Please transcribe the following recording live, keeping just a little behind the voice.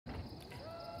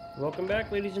Welcome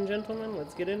back, ladies and gentlemen.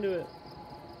 Let's get into it.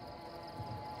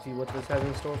 See what this has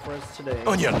in store for us today.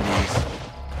 On your knees.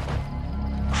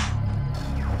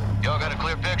 Y'all got a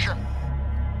clear picture?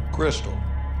 Crystal.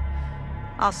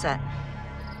 All set.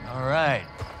 All right.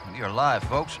 You're live,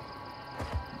 folks.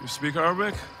 You speak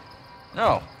Arabic?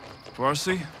 No.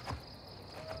 Farsi?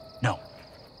 No.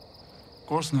 Of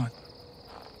course not.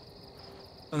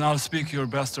 Then I'll speak your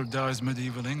bastardized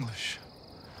medieval English.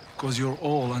 Because you're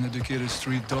all uneducated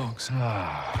street dogs.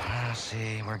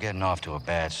 See, we're getting off to a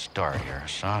bad start here,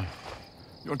 son.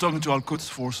 You're talking to Al-Quds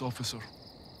Force officer.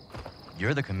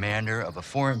 You're the commander of a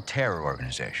foreign terror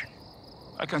organization.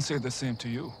 I can say the same to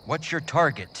you. What's your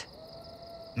target,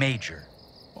 Major?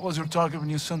 What was your target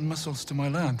when you sent missiles to my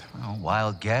land? Well,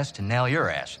 wild guess to nail your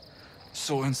ass.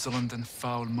 So insolent and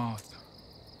foul-mouthed.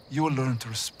 You will learn to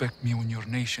respect me when your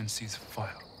nation sees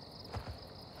fire.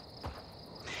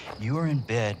 You were in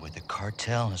bed with the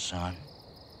cartel, Hassan.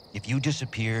 If you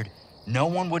disappeared, no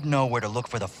one would know where to look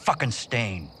for the fucking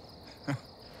stain.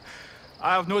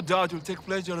 I have no doubt you'll take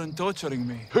pleasure in torturing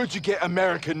me. Who'd you get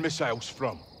American missiles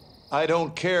from? I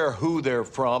don't care who they're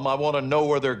from. I want to know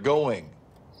where they're going.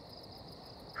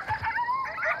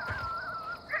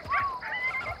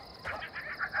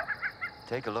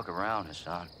 Take a look around,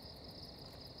 Hassan.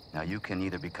 Now you can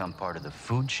either become part of the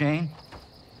food chain,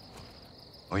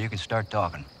 or you can start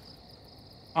talking.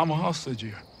 I'm a hostage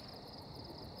here.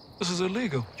 This is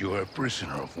illegal. You're a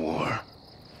prisoner of war.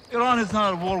 Iran is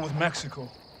not at war with Mexico.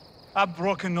 I've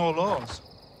broken no laws.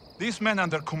 These men and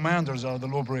their commanders are the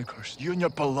lawbreakers. You and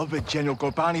your beloved General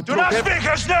Gobani Do not speak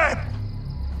his name!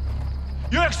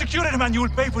 You executed him and you will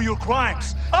pay for your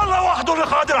crimes. Allah wahdu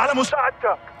al-qadir ala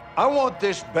musa'adak. I want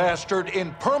this bastard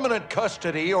in permanent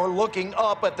custody or looking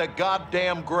up at the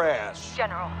goddamn grass.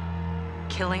 General,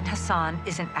 killing Hassan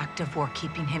is an act of war.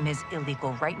 Keeping him is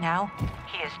illegal. Right now,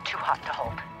 he is too hot to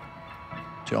hold.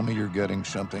 Tell me you're getting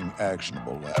something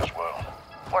actionable as well.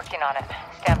 Working on it.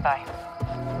 Stand by.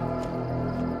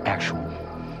 Actual.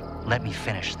 Let me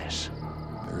finish this.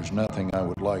 There's nothing I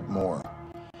would like more.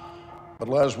 But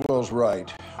Laswell's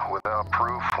right. Without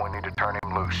proof, we need to turn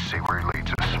him loose, see where he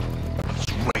leads us.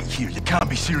 It's right here. You can't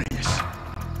be serious.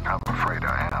 I'm afraid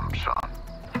I am, son.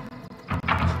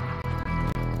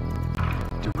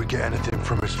 Did we get anything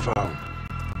from his phone?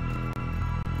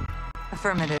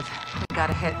 Affirmative. We got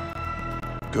a hit.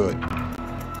 Good.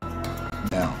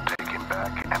 Now. Take him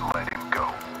back and let him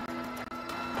go.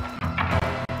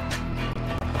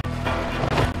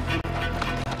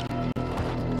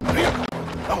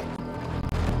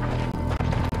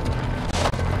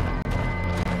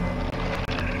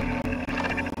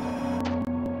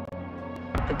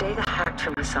 The data hacked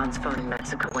from Hassan's phone in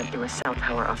Mexico went through a cell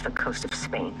tower off the coast of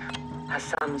Spain.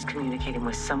 Hassan was communicating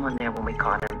with someone there when we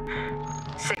caught him.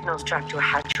 Signals tracked to a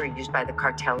hatchery used by the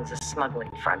cartel as a smuggling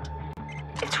front.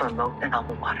 It's remote and on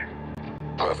the water.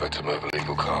 Perfect to move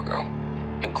illegal cargo,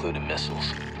 including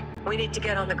missiles. We need to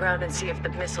get on the ground and see if the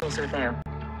missiles are there.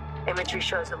 Imagery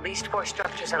shows at least 4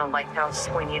 structures and a lighthouse.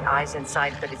 We need eyes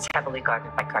inside, but it's heavily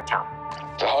guarded by cartel.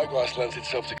 The high glass lends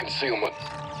itself to concealment.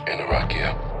 In Iraq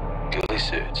here. Ghillie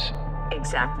suits.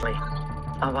 Exactly.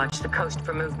 I'll watch the coast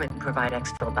for movement and provide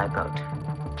exfil by boat.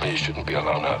 You shouldn't be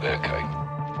alone out there, Kate.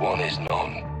 1 is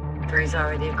none. 3's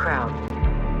already a crowd.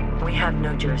 We have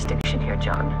no jurisdiction here,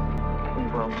 John. We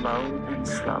roll low and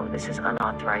slow. This is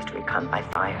unauthorized recon by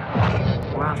fire.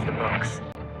 We're off the books.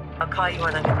 I'll call you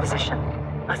when I'm in position.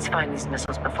 Let's find these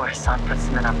missiles before Hassan puts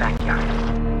them in our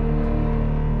backyard.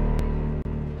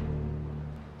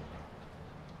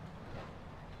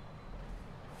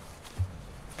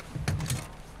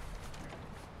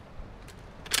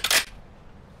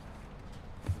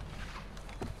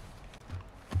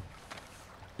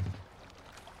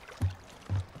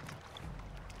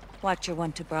 Watcher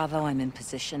 1 to Bravo, I'm in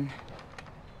position.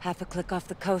 Half a click off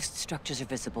the coast, structures are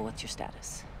visible. What's your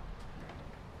status?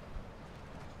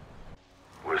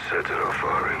 We're set at our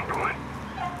firing point.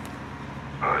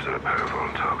 Eyes on a pair of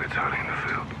armed targets hiding in the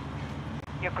field.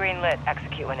 You're green lit.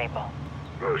 Execute when able.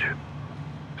 Roger.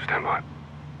 Stand by.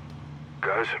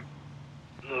 Guys?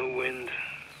 Low wind.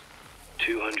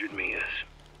 200 meters.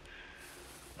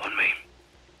 On me.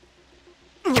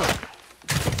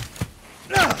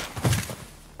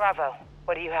 Bravo.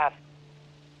 What do you have?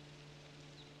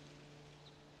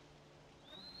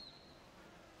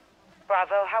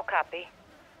 Bravo, how copy?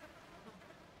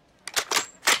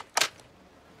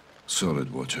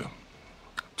 Solid, Watcher.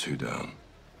 2 down.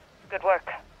 Good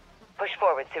work. Push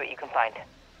forward, see what you can find.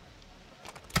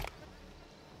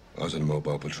 Eyes on the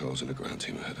mobile patrols and the ground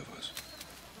team ahead of us.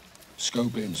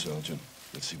 Scope in, Sergeant.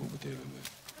 Let's see what we're dealing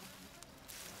with.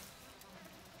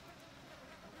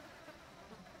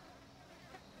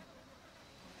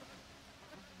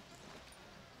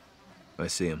 I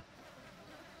see him.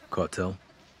 Cartel?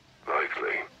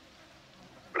 Likely.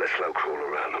 Let's slow crawl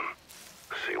around them.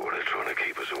 See what they're trying to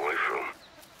keep us away from.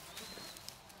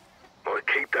 Alright,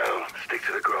 keep down. Stick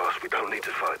to the grass. We don't need to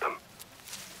fight them.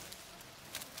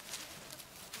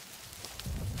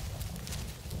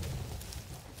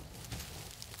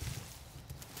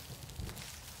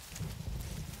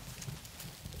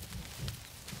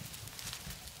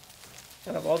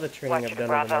 Out of all the training I've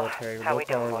done in the military, rope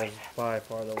crawling was by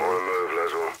far the On worst. the move,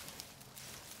 Laswell.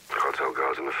 Cartel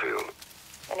guards in the field.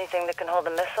 Anything that can hold a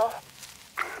missile?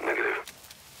 Negative.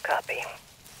 Copy.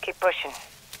 Keep pushing.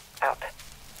 Out.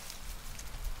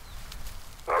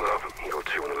 Hold up. You got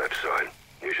two on the left side.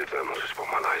 Use your thermals to spot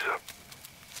my laser.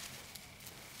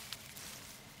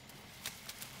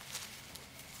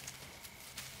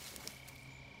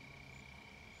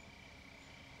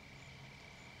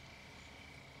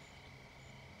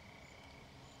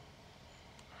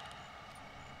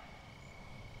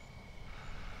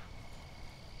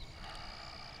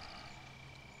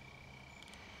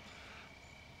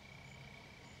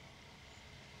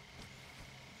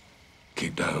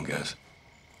 Keep down, Gaz.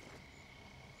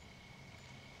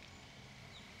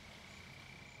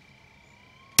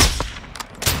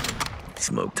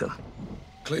 Smoked him.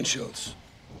 Clean shots.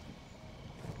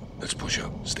 Let's push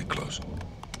up. Stick close.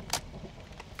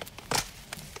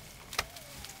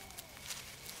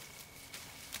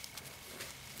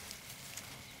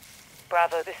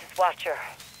 Bravo, this is Watcher.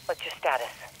 What's your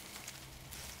status?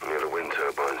 Near the wind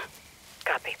turbines.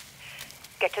 Copy.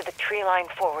 Get to the tree line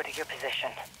forward of your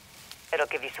position. It'll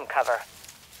give you some cover.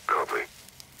 Copy.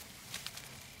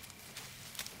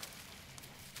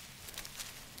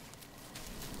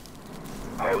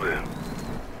 Hold in.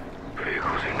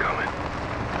 Vehicles incoming.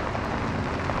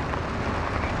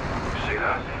 See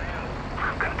that?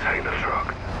 Container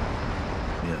truck.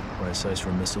 Yeah, right size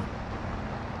for a missile.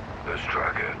 Let's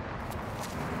track it.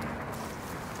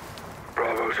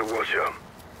 Bravo to Watcher.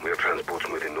 We have transports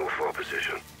moving north for our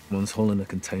position. One's hauling a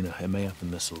container. It may have the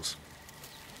missiles.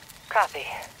 Copy.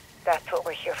 That's what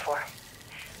we're here for.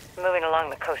 Moving along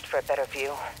the coast for a better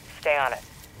view. Stay on it.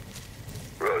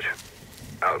 Roger.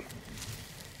 Out.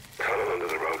 Tunnel under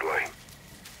the roadway.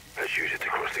 Let's use it to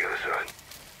cross the other side.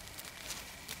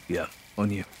 Yeah,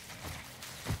 on you.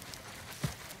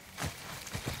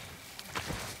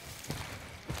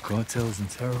 Cartels and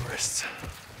terrorists.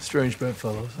 Strange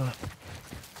bedfellows, huh?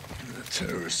 The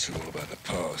terrorists are all about the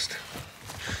past.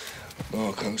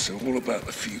 Narcos are all about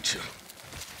the future.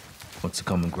 What's the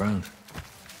common ground?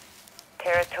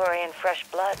 Territory and fresh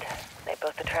blood. They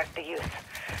both attract the youth.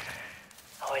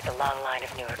 Always a long line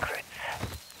of new recruits.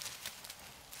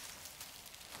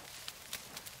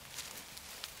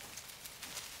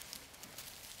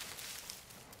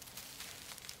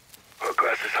 Our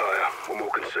glass is higher. We're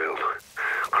more concealed.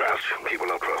 Crouch and keep a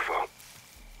low profile.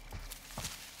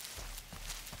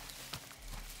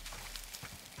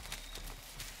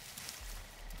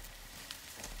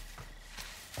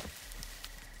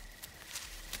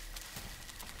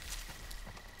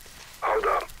 Hold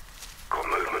up. Got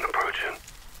movement approaching.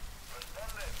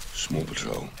 Small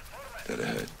patrol. Dead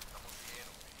ahead.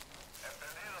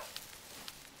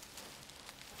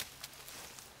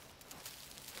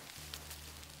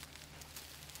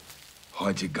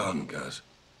 Hide your gun, Gaz.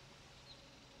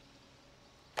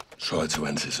 Try to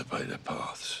anticipate their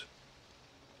paths.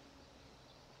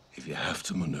 If you have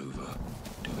to maneuver,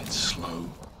 do it slow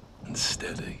and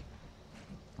steady.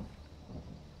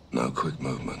 No quick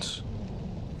movements.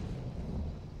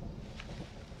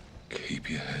 Keep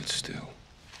your head still.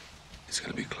 It's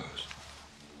gonna be close.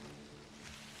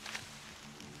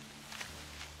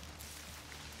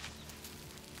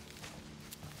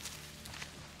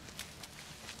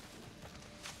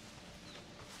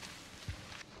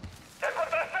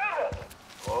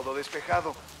 Todo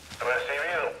despejado.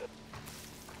 Recibido.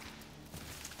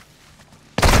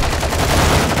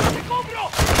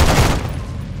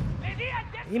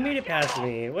 He made it past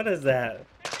me. What is that?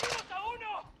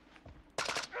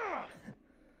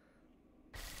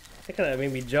 That kind of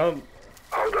made me jump.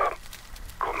 Hold up.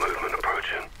 Got movement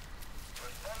approaching.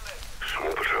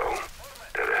 Small patrol.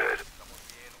 Dead ahead.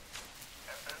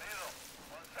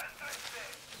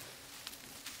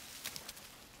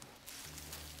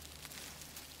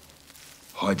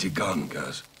 Hide your gun,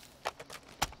 Gaz.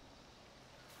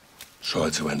 Try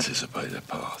to anticipate their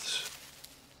paths.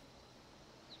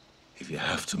 If you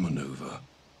have to maneuver,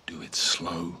 do it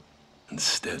slow and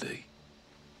steady.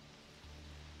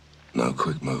 No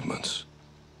quick movements.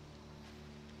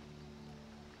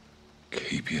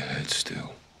 Keep your head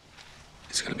still.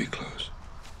 It's gonna be close.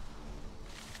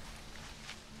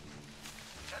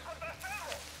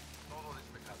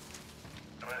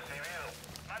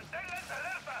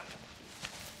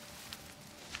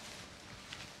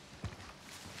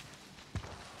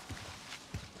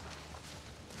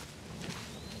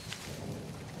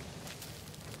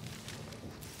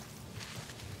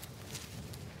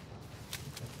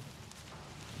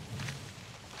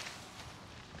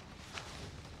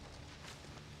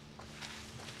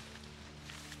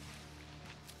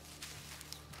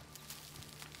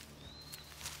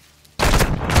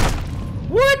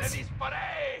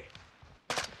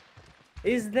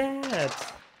 is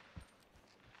that?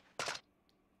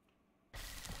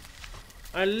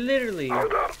 I literally...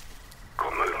 Hold up.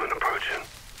 Got movement approaching.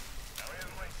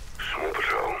 Small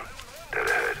patrol. Dead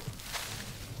ahead.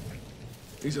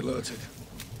 He's alerted.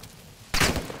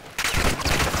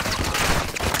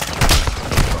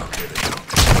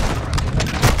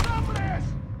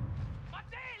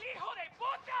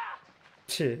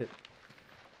 Shit.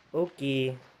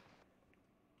 Okay.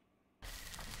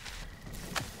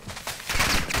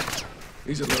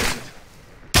 He's alerted.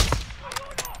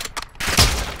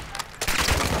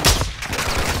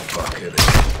 Fuck it.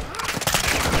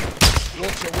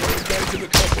 Watch out where he's going to the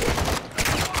couple.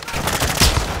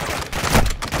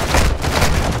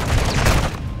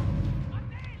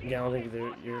 Yeah, I don't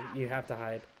think you have to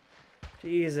hide.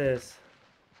 Jesus.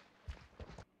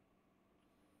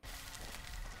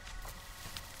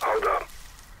 Hold up.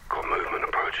 Got movement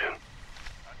approaching.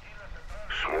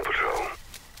 Small patrol.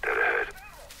 Dead ahead.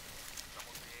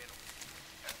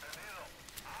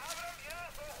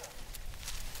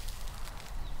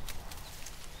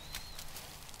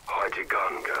 Hide your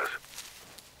gun, Gaz.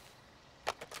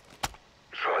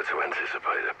 Try to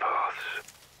anticipate their paths.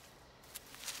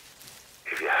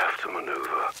 If you have to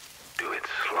maneuver, do it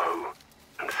slow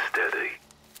and steady.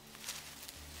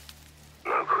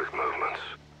 No quick movements.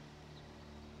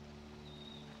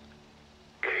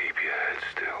 Keep your head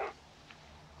still.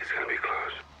 It's gonna be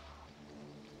close.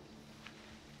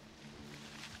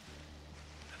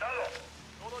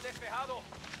 Todo despejado.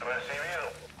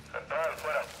 Recibido. Central,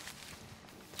 fuera.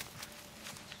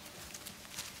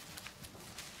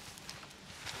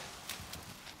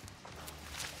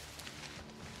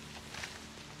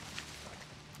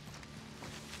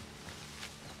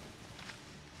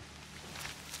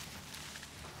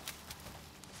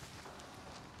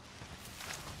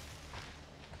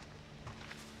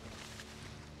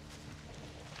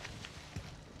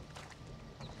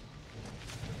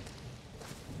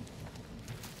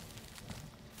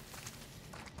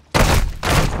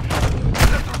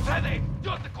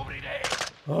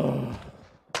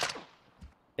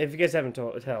 If you guys haven't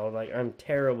tell, like, I'm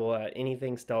terrible at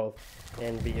anything stealth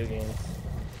in video games.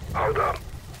 Hold up.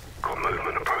 Got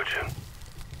movement approaching.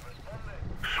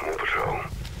 Small patrol.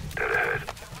 Dead ahead.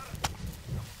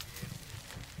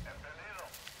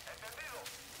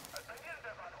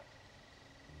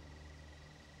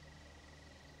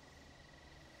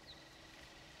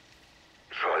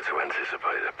 Try to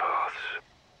anticipate their paths.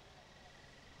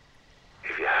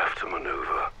 If you have to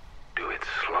maneuver, do it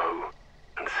slow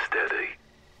and steady.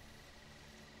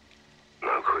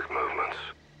 No quick movements.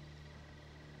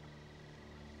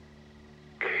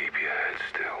 Keep your head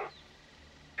still.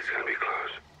 It's gonna be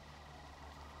close.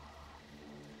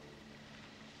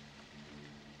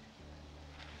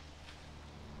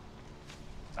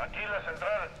 Aquí la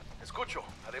central. Escucho.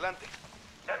 Adelante.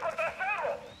 ¡Ya encontraste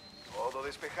algo! Todo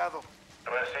despejado.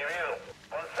 Recibido.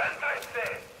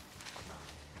 Concéntrense.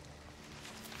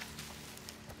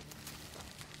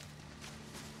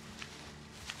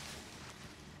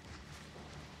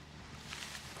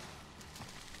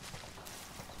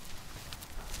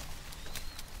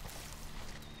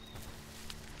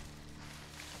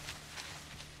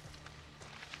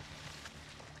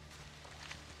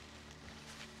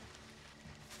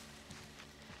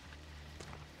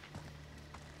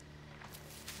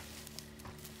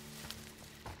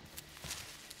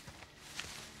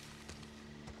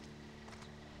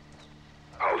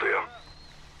 Hold here.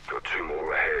 Got two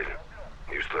more ahead.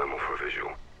 Use thermal for a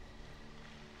visual.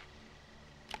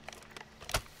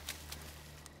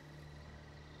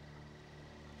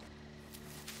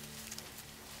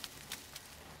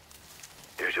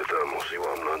 Use your thermal, see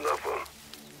what I'm lined up on.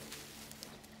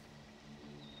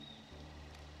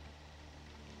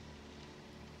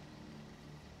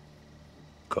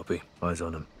 Copy. Eyes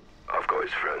on him. I've got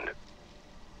his friend.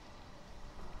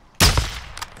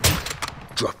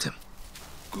 Dropped him.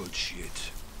 Good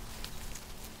shit.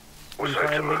 We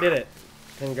finally did it.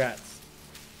 Congrats.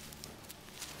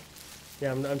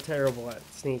 Yeah, I'm terrible at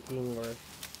sneaking or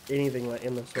anything like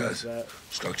in the sort Guys, of that.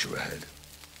 structure ahead.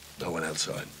 No one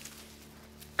outside.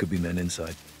 Could be men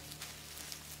inside.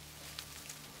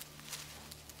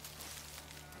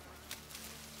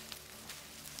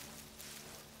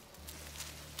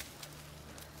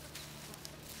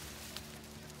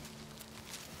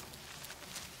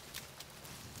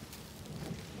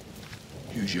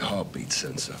 Use your heartbeat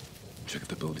sensor. Check if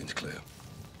the building's clear.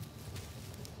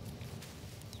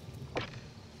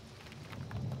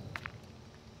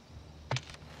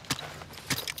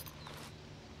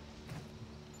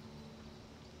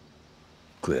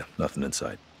 Clear. Nothing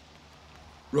inside.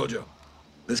 Roger.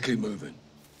 Let's keep moving.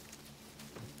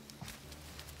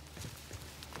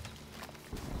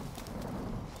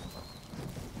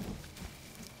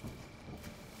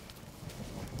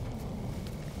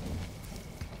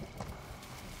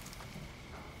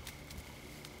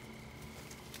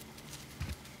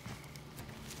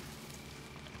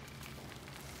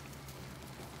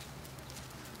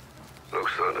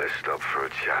 don't they stop for a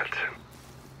chat?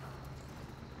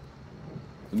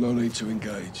 No need to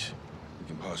engage. We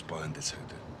can pass by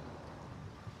undetected.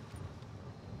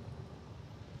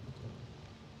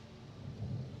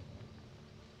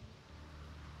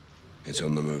 It's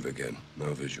on the move again.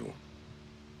 No visual.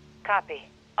 Copy.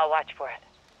 I'll watch for it.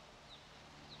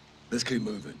 Let's keep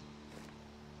moving.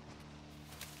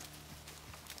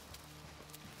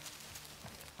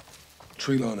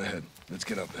 Tree line ahead. Let's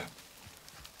get up there.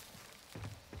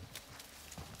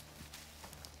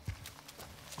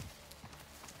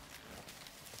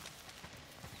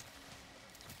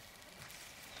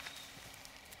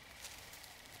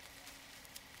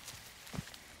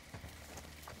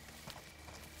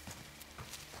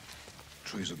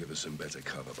 Trees will give us some better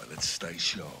cover, but let's stay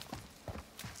sharp.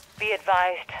 Be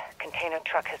advised, container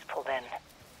truck has pulled in.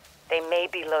 They may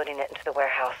be loading it into the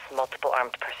warehouse. Multiple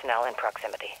armed personnel in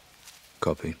proximity.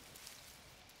 Copy.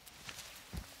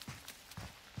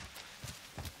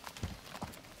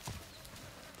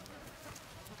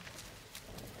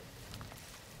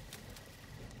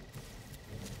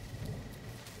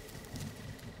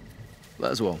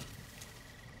 Laswell.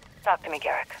 Talk to me,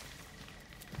 Garrick.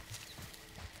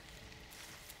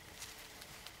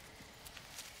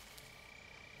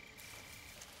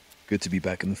 Good to be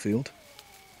back in the field.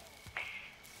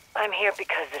 I'm here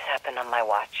because this happened on my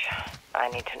watch. I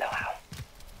need to know how.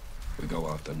 We go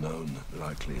after known,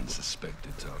 likely, and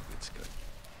suspected targets.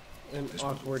 An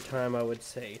awkward time, I would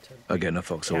say. I get enough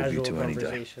foxhole view to any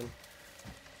day.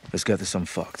 Let's get this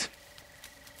unfucked.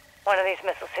 One of these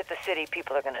missiles hit the city,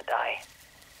 people are gonna die.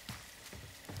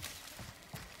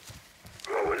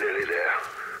 Well, we're nearly there.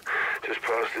 Just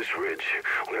past this ridge,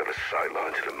 we have a sight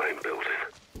line to the main building.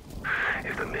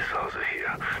 If the missiles are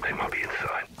here, they might be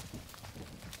inside.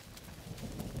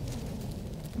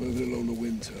 Moving along the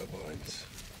wind turbines,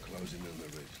 closing in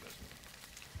the ridge.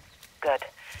 Good.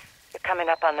 You're coming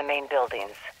up on the main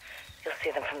buildings. You'll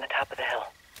see them from the top of the hill.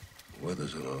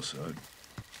 Weather's on our side.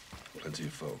 Plenty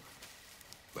of folk.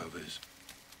 Rovers.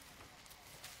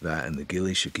 That and the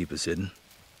ghillie should keep us hidden.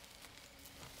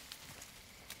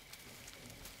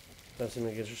 Does seem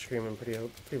like you're screaming pretty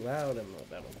loud and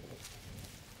that'll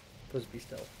supposed to be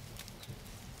stealth.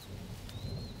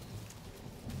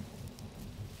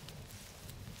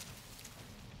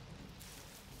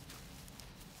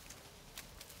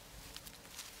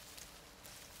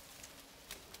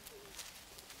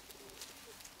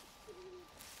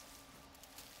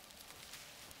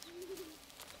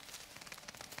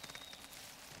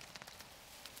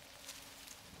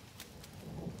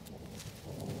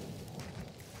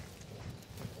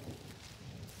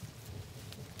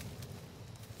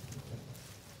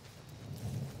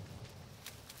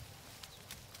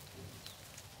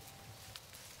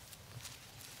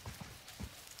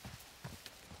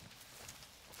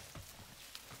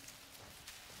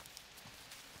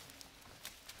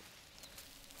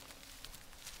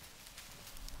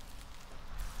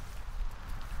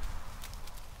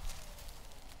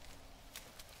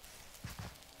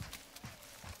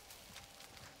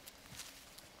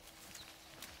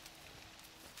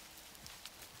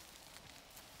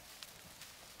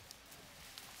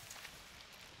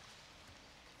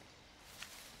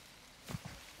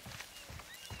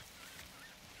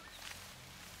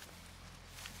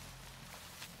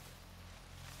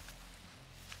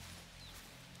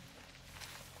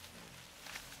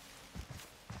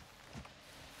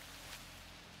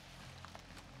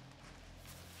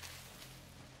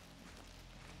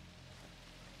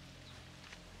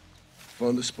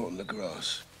 Find a spot in the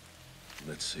grass.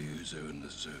 Let's see who's who in the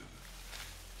zoo.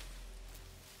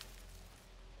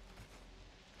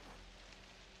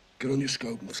 Get on your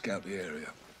scope and scout the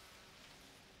area.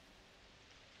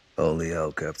 Holy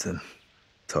hell, Captain.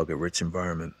 Target-rich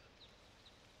environment.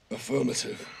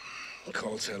 Affirmative.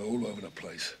 Cartel all over the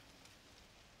place.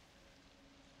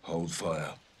 Hold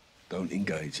fire. Don't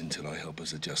engage until I help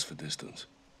us adjust for distance.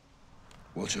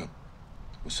 Watch up.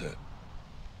 We're set.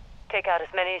 Take out as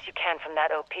many as you can from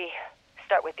that OP.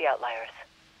 Start with the outliers.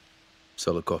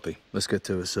 Solid copy. Let's get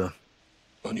to it, sir.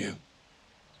 On you.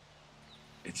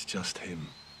 It's just him.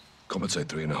 Compensate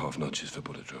 3.5 notches for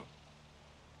bullet drop.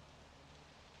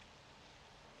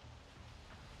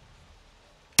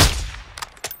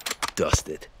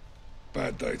 Dusted.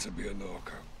 Bad day to be a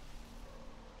narco.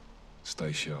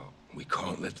 Stay sharp. We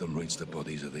can't let them reach the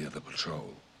bodies of the other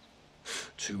patrol.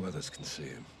 2 others can see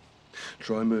him.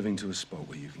 Try moving to a spot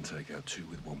where you can take out 2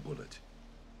 with 1 bullet.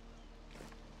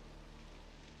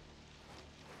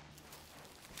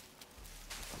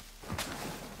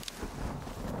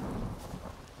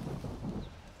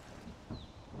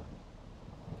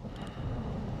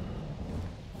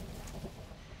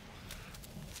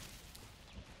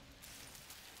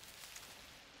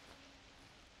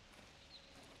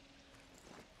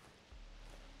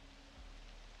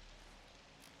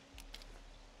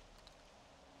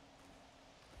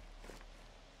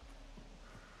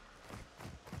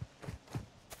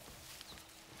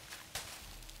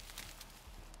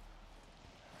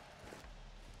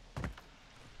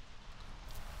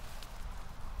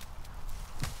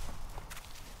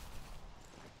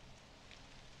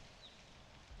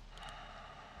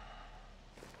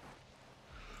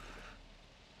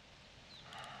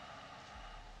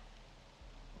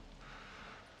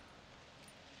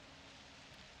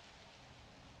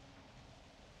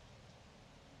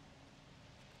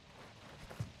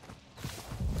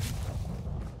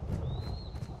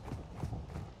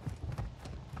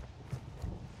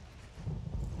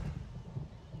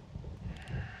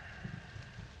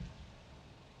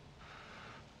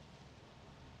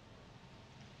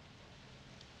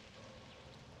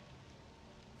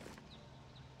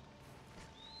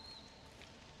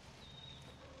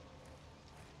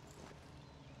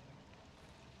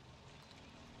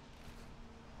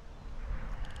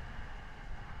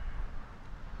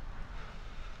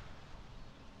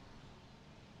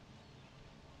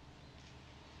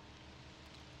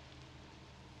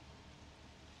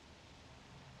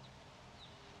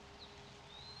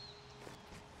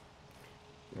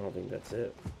 I don't think that's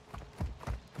it. I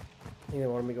think they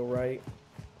wanted me to go right.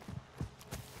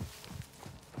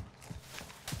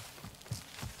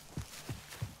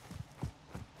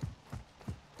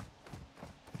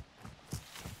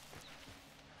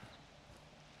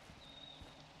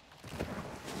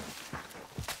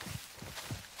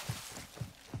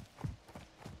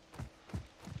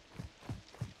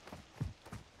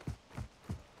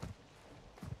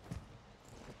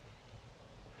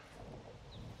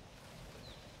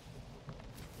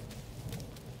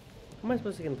 How am I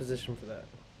supposed to get in position for that?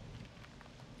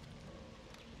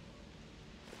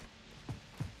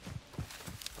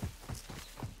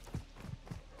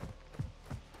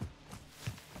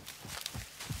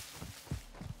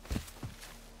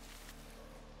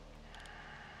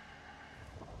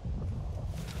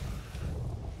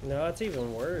 No, it's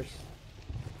even worse.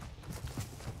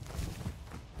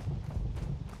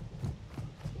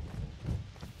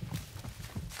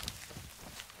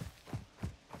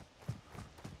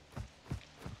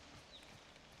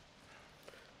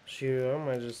 Shoot, I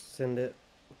might just send it.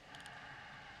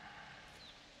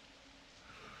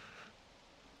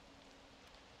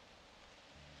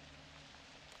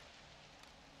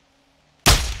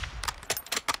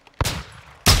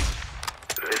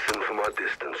 Listen for my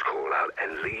distance call out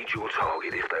and lead your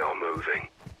target if they are moving.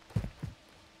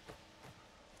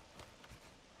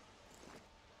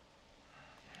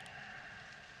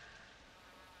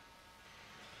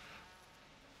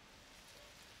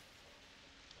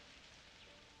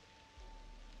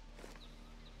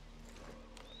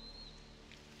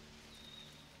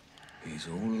 He's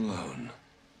all alone.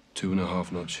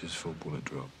 2.5 notches, full bullet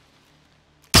drop.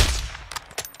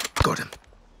 Got him.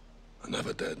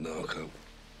 Another dead narco.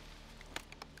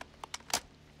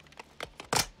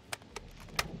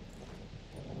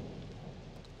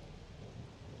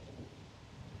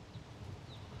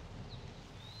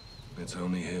 It's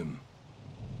only him.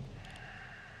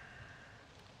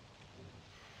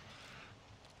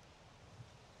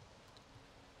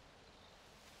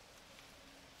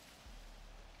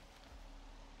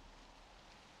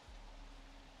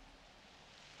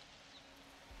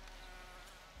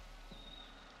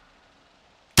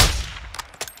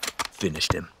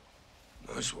 Finished him.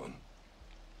 Nice one.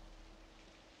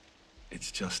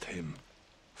 It's just him.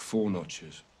 4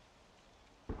 notches.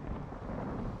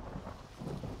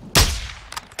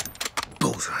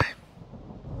 Bullseye.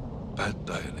 Bad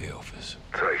day at the office.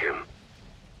 Take him.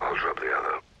 I'll drop the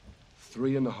other.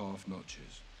 3.5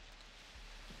 notches.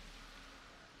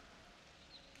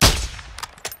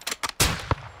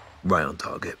 Right on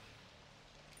target.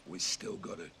 We still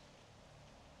got it.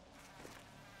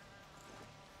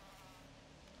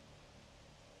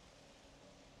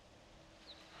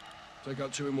 Take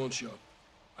out 2 in one shot.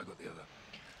 I got the other.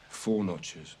 4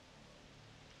 notches.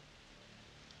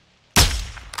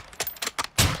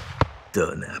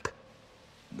 Dirt nap.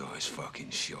 Nice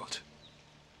fucking shot.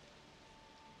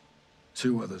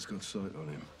 2 others got sight on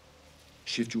him.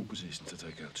 Shift your position to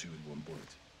take out 2 in one bullet.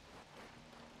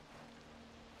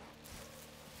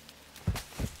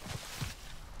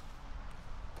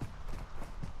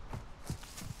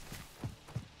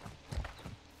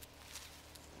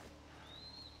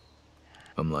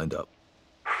 I'm lined up.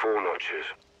 4 notches.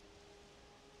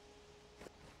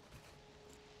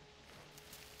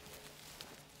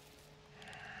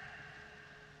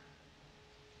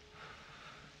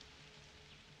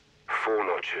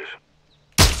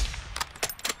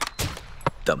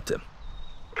 Dumped him.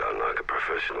 Done like a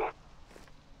professional.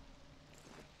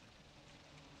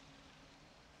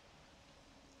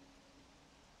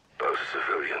 Those are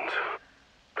civilians.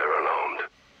 They're unarmed.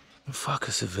 The fuck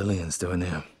are civilians doing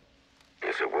here?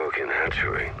 It's a working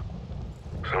hatchery.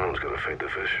 Someone's got to feed the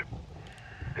fish.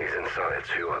 He's inside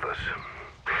 2 others.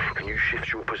 Can you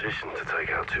shift your position to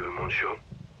take out 2 in one shot?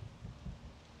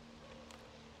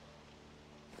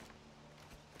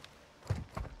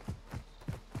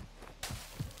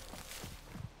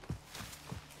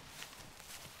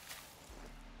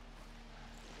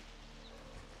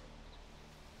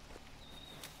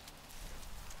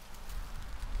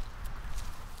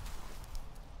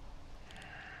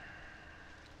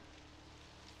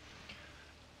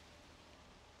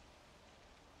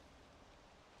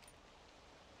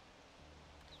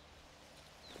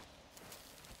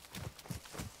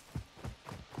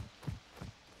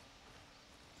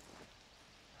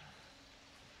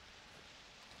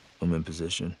 I'm in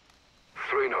position.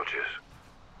 3 notches.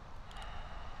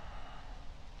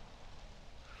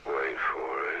 Wait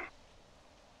for it.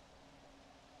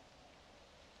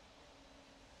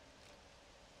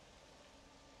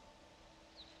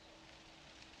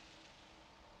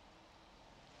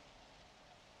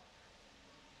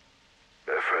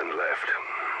 They're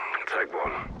Take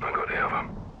one. I got the other.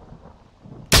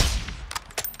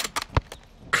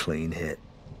 Clean hit.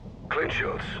 Clean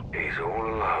shots. He's all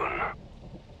alone.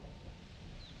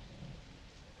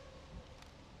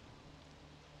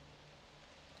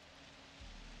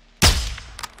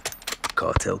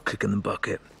 Cartel kicking the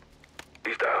bucket.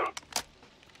 He's down.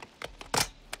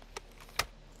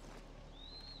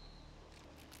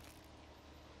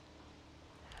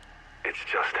 It's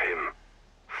just him.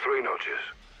 3 notches.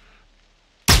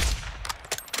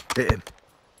 Hit him.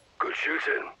 Good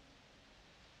shooting.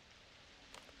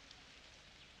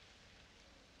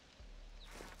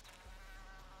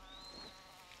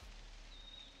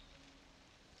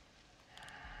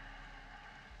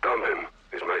 Dump him.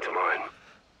 His mate's mine.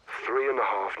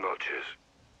 3.5 notches.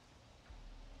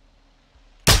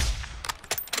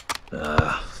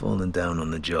 Falling down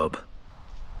on the job.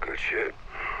 Good shit.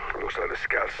 Looks like the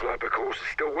scout sniper course is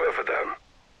still worth a damn.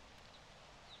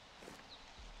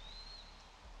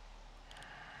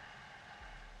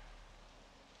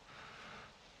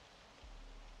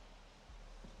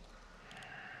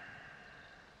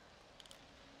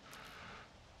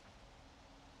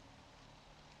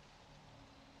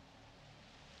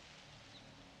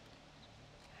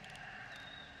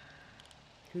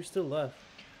 Who's still left?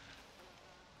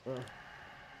 Oh.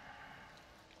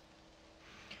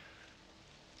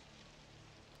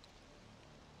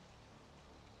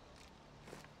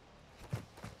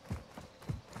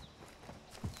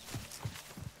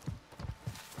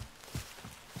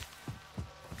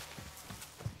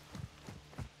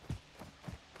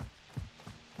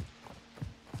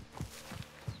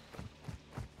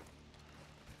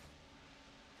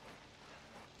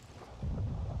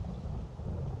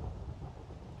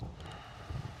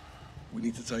 We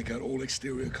need to take out all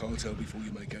exterior cartel before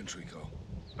you make entry, Carl.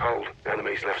 Hold.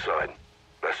 Enemy's left side.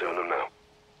 Let's own them now.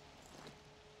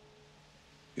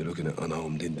 You're looking at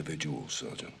unarmed individuals,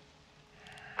 Sergeant.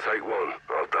 Take one.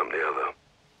 I'll dump the other.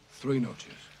 3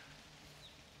 notches.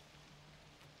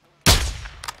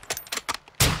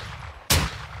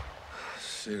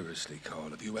 Seriously, Carl,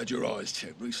 have you had your eyes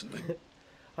checked recently?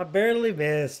 I barely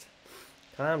missed.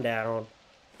 Calm down.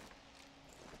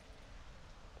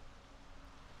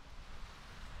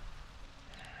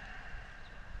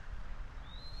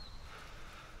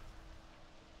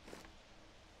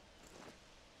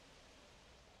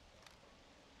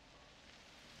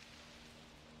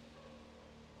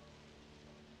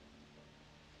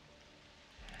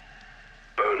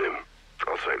 Burn him.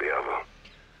 I'll take the other.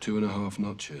 2.5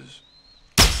 notches.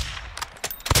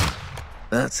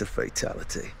 That's a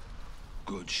fatality.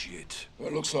 Good shit. Well,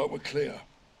 it looks like we're clear.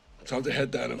 Time to head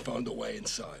down and find a way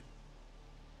inside.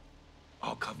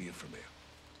 I'll cover you from here.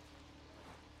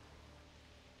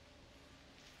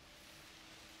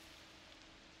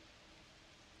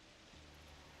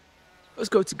 Let's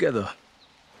go together.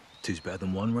 2's better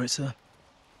than 1, right, sir?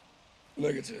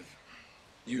 Negative.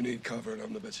 You need cover and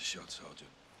I'm the better shot, Sergeant.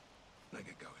 Now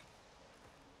get going.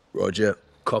 Roger.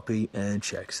 Copy and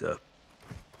check, sir.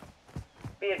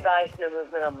 Be advised, no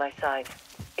movement on my side.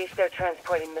 If they're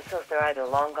transporting missiles, they're either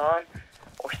long gone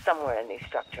or somewhere in these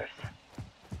structures.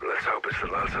 Let's hope it's the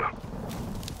latter.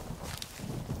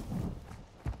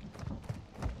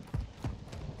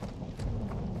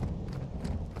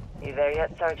 You there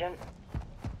yet, Sergeant?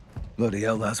 Bloody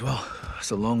hell, Laswell. It's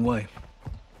a long way.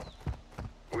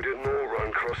 We didn't all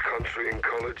run cross-country in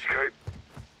college, Kate.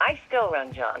 I still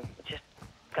run, John. Just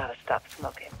gotta stop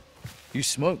smoking. You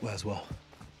smoke, Laswell.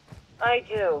 I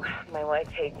do. My wife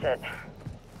hates it.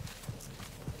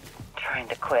 Trying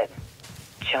to quit.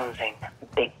 Jonesing.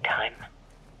 Big time.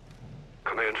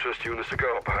 Can I interest you in a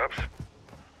cigar, perhaps?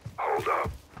 Hold up.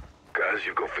 Guys,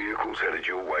 you've got vehicles headed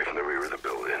your way from the rear of the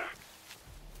building.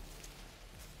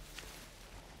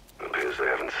 Appears they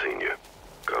haven't seen you.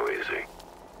 Go easy.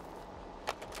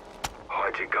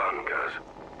 Hide your gun, guys.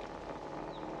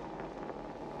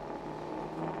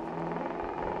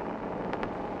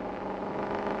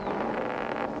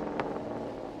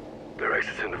 They're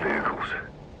exiting the vehicles.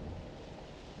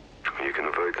 You can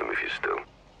avoid them if you're still.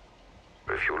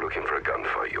 But if you're looking for a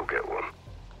gunfight, you'll get one.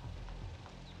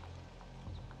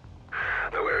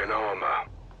 They're wearing armor.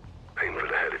 Aim for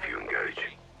the head if you engage.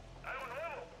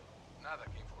 Nada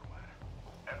que informar.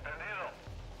 Entendido.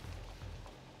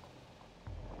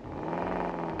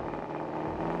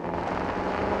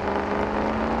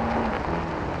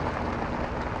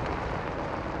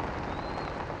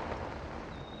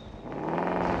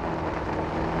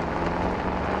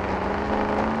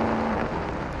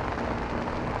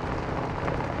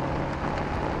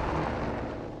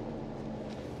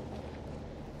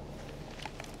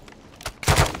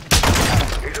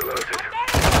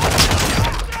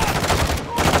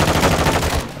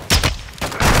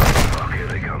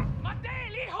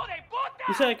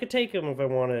 You said I could take them if I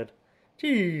wanted.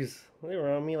 Jeez. They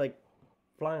were on me like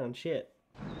flying shit.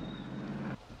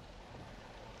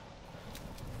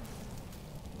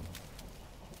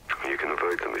 You can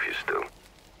avoid them if you're still.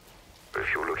 But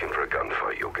if you're looking for a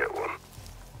gunfight, you'll get one.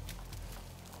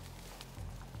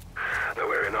 They're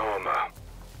wearing armor.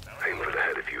 Aim for the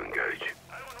head if you engage.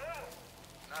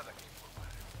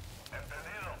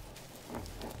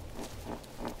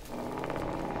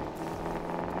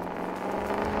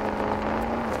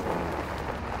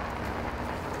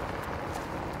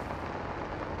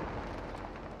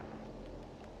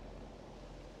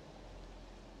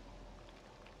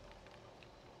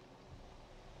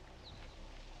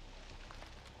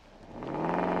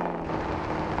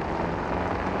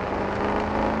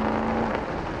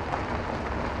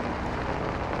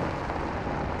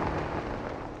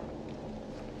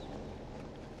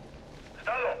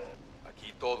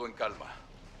 Todo en calma.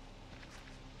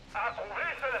 A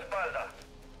cubrirse la espalda.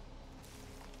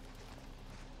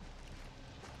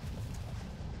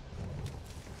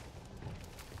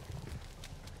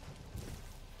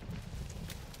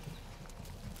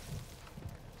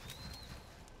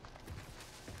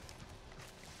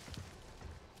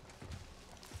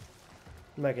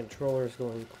 My controller's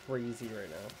going crazy right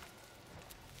now.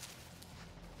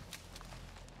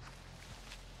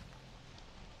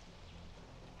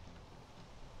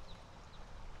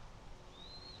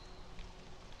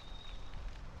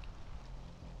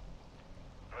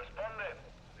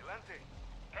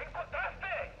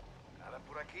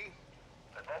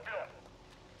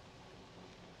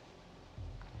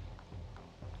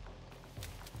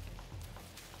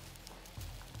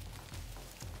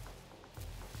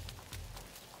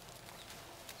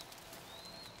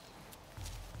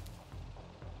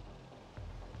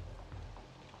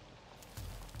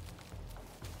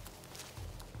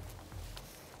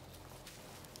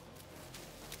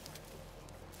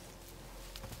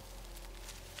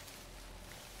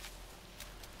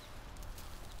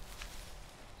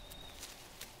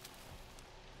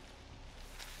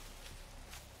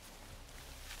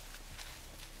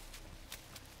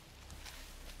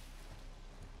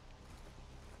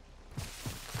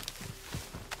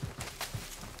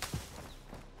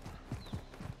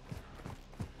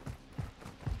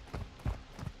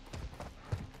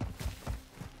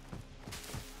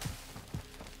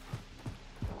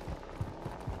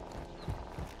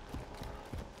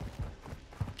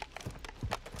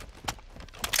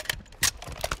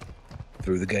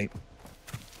 Through the gate.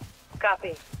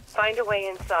 Copy. Find a way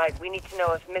inside. We need to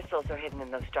know if missiles are hidden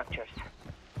in those structures.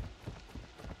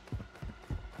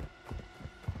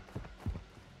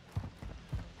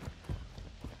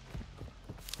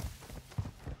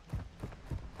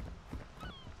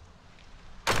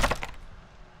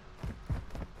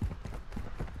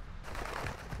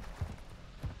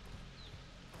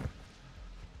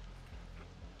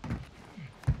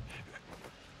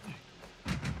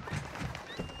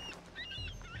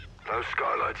 Those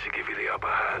skylights should give you the upper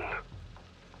hand.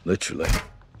 Literally.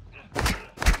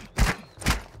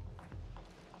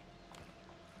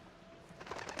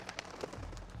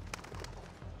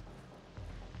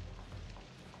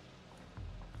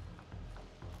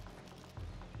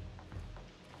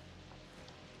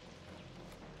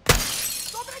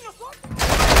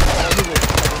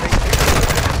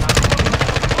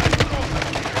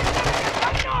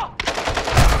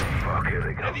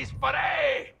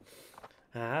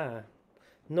 Ah,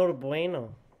 no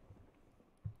bueno.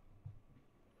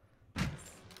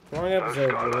 Long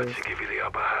episode, those skylights should give you the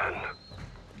upper hand.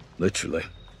 Literally.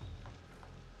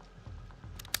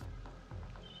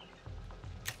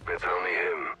 It's only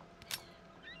him.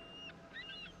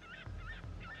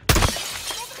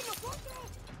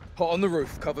 Hot on the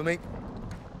roof, cover me.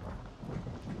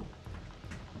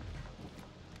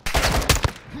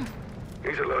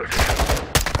 He's alerted.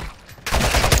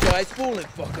 Guy's falling,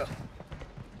 fucker.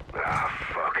 Ah,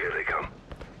 fuck, here they come.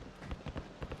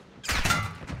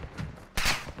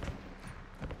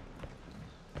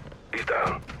 He's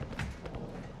down.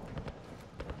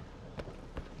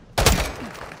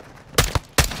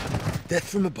 Death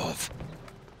from above.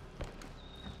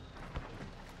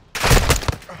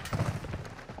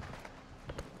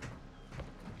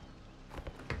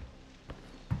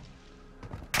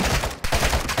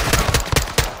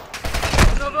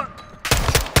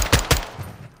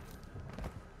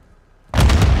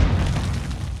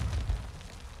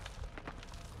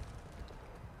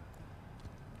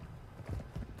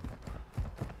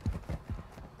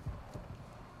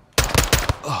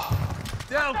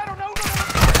 Down!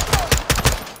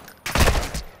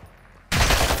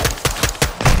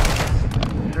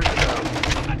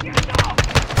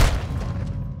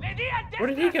 Where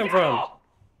did he come from?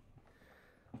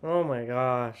 Oh my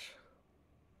gosh.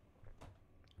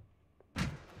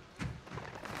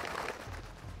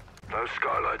 Those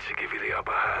skylights should give you the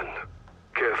upper hand.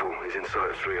 Careful, he's inside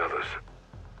of 3 others.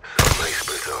 Some may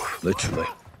split off. Literally.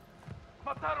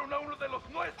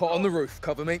 Hot on the roof,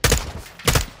 cover me.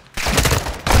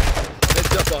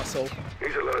 Heads up, asshole.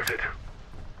 He's alerted.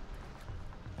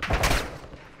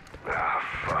 Ah,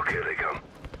 fuck, here they come.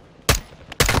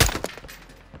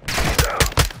 Down.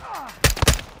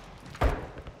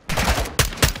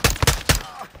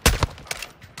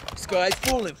 This guy's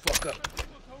falling, fucker.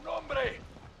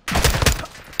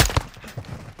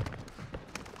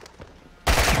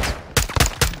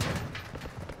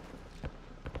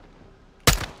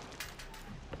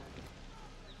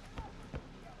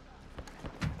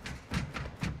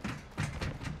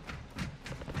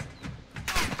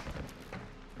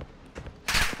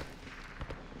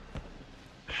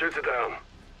 Shoot it down.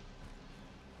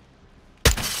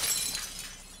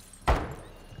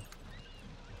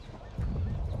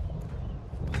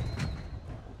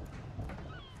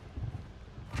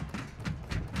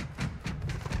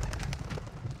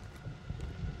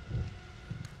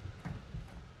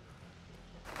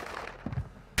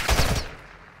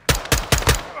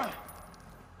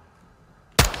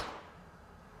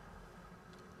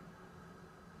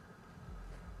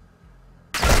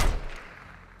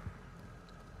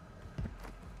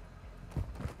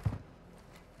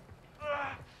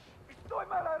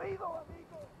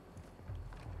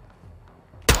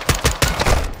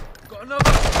 Got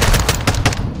another.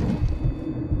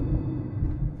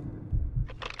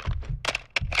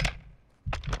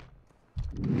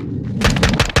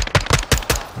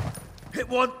 Hit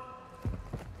one.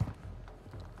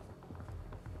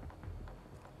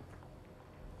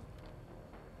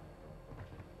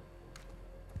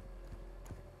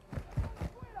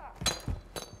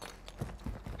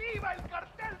 ¡Viva el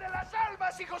cartel de las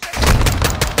almas, hijos de...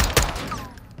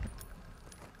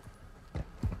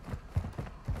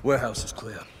 Warehouse is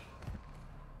clear.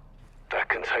 That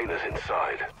container's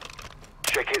inside.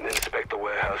 Check in and inspect the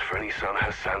warehouse for any Son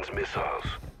Hassan's missiles.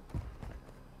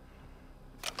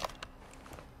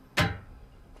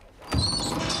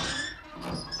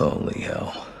 Holy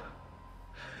hell.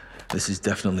 This is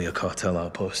definitely a cartel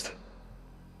outpost.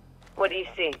 What do you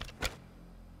see?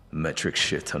 Metric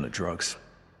shit ton of drugs.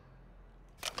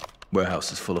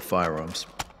 Warehouse is full of firearms,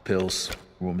 pills,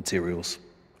 raw materials.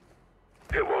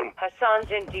 Hit one. Hassan's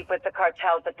in deep with the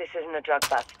cartel, but this isn't a drug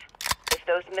bust. If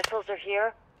those missiles are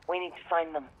here, we need to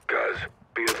find them. Guys,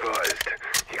 be advised.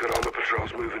 You got armor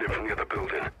patrols moving in from the other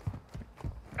building.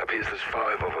 Appears there's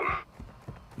 5 of them.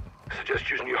 Suggest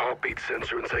using your heartbeat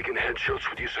sensor and taking headshots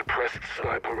with your suppressed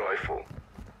sniper rifle.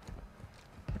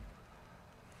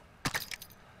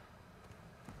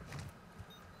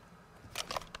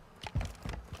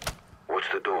 Watch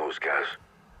the doors, Gaz.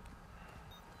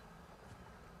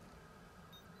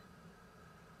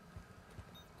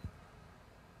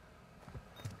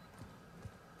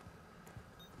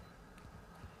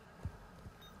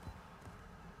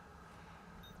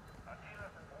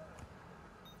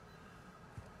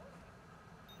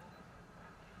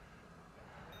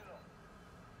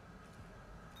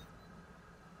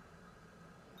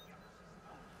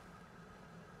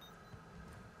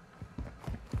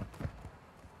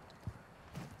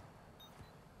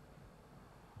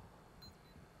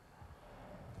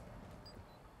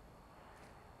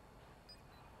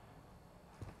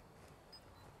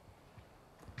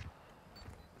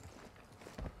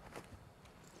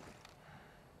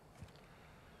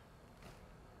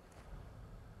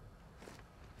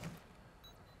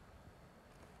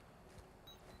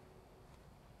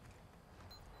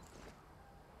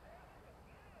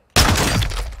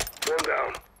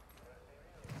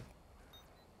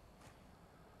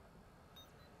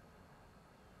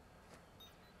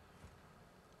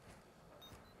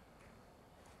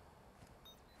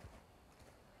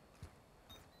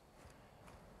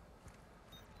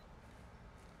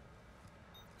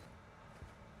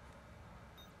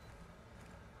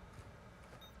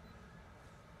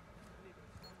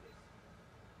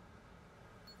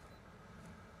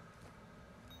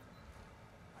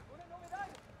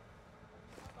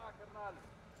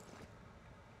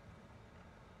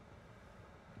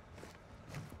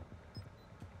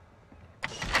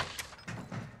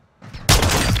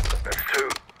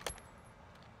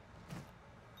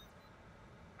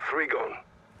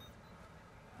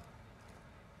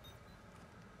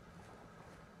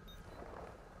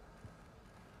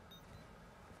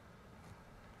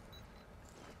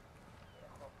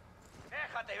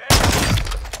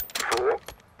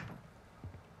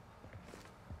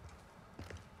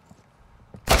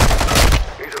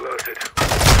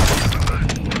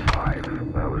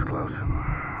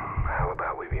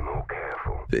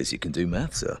 Biz, you can do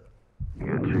math, sir.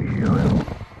 You're cheeky, I am.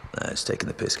 Nah, it's taking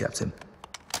the piss, Captain.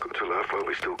 Got to laugh while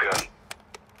we still can.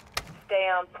 Stay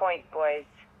on point, boys.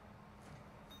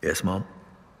 Yes, Mom?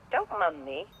 Don't mum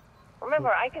me. Remember,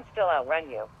 I can still outrun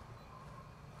you.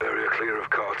 Area clear of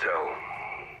cartel.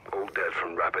 All dead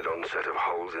from rapid onset of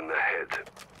holes in the head.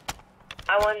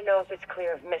 I want to know if it's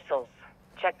clear of missiles.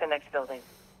 Check the next building.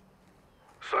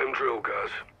 Same drill, guys.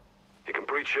 You can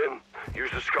breach in, use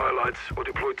the skylights, or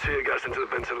deploy tear gas into the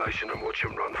ventilation and watch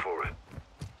them run for it.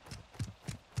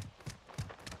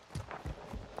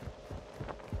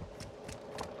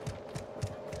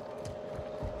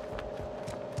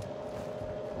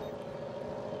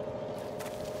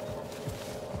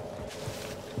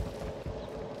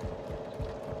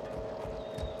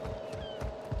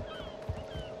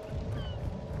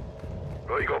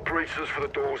 Right, you got breaches for the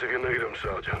doors if you need them,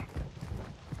 Sergeant.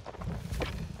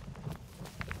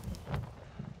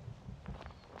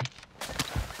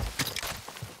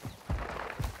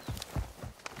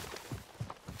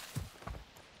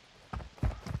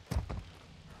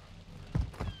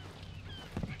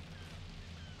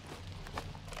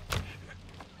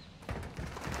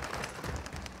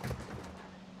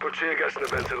 Put tear gas in the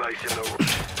ventilation,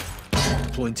 though.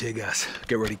 Deploying tear gas.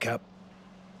 Get ready, Cap.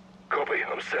 Copy,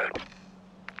 I'm set.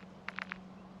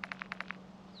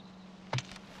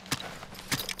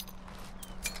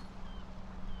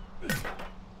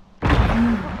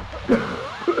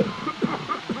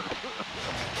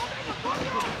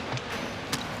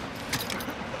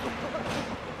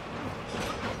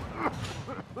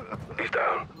 He's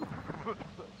down.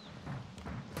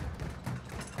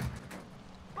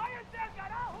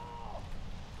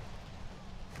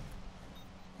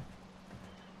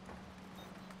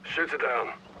 Shooter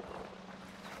down.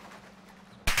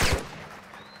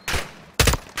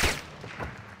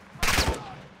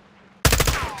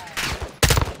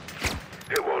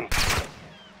 Hit one.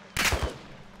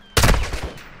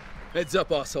 Heads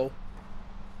up, asshole.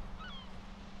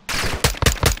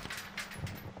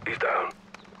 He's down.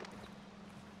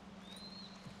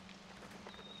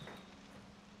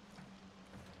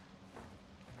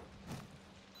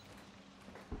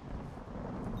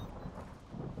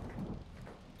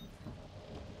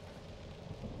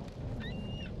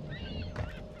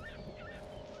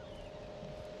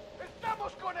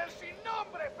 ¡Estamos con el sin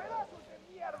nombre, pedazos de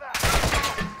mierda!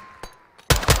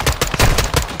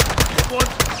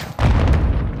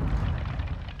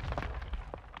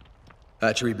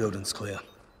 Hatchery building's clear.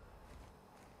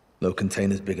 No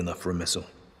containers big enough for a missile.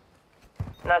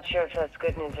 Not sure if that's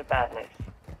good news or bad news.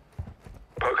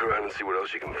 Poke around and see what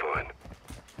else you can find.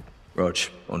 Rog,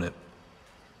 on it.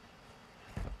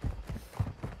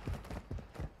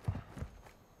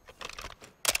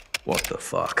 What the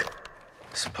fuck?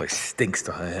 This place stinks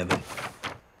to high heaven.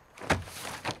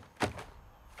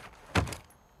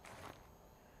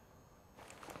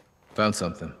 Found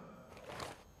something.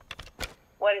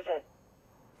 What is it?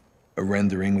 A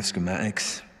rendering with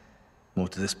schematics. More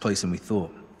to this place than we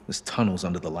thought. There's tunnels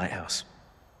under the lighthouse.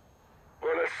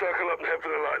 Well, let's circle up and head for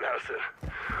the lighthouse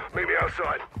then. Meet me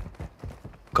outside.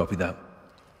 Copy that.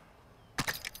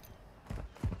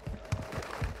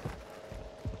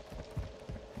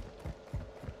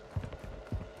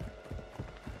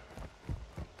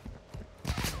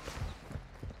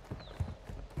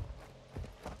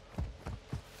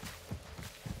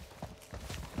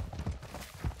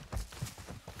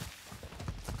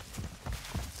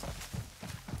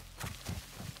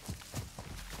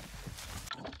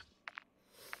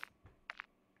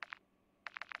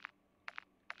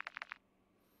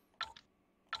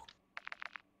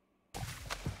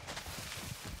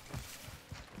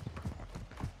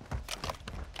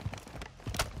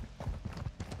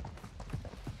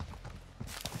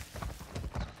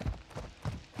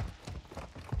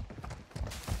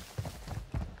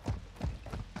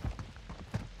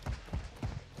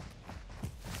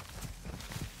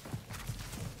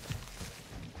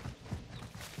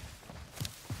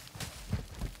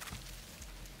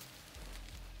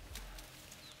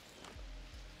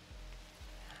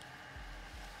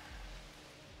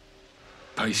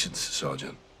 Patience,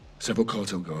 Sergeant. Several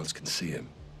cartel guards can see him.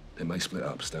 They may split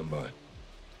up. Stand by.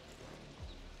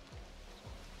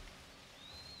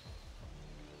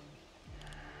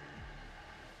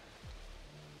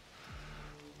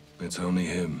 It's only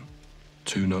him.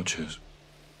 2 notches.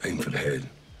 Aim for the head.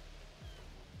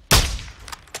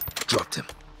 Dropped him.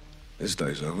 This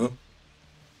day's over.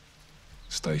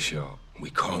 Stay sharp.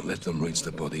 We can't let them reach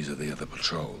the bodies of the other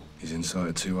patrol. He's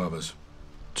inside 2 others.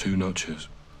 2 notches.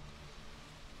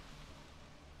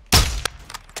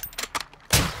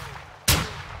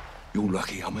 You're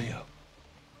lucky I'm here.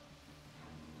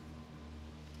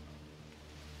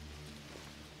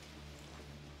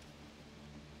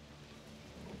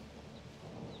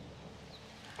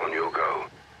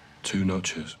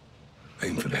 notches.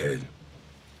 Aim for the head.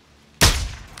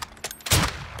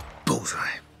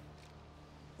 Bullseye.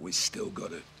 We still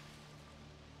got it.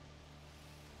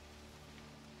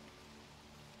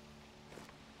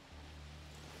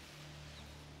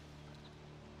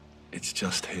 It's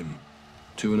just him.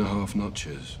 2.5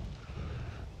 notches.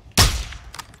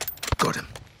 Got him.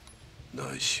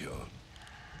 Nice shot.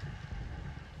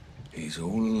 He's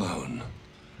all alone.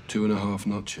 2.5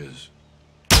 notches.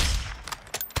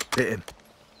 Hit him.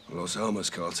 Los Alamos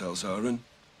cartel siren.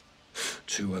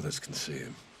 2 others can see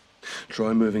him.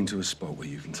 Try moving to a spot where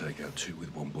you can take out 2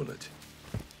 with 1 bullet.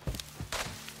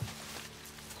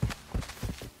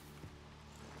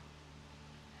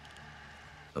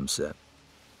 I'm set.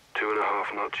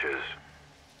 2.5 notches.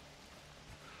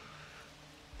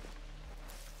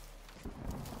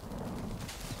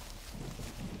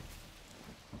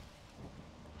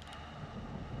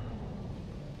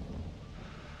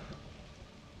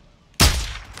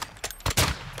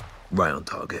 Right on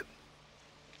target.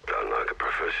 Done like a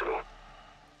professional.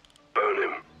 Burn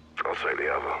him. I'll take the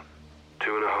other.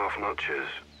 2.5 notches.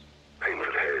 Aim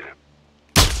for the head.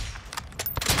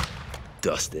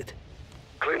 Dusted.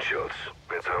 Clean shots.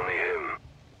 It's only him.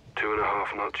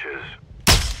 2.5 notches.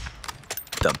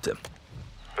 Dumped him.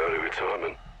 Early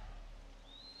retirement.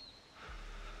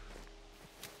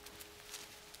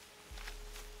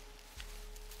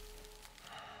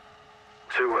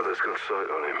 Two others got sight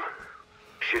on him.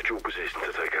 Shift your position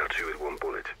to take out 2 with 1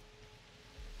 bullet.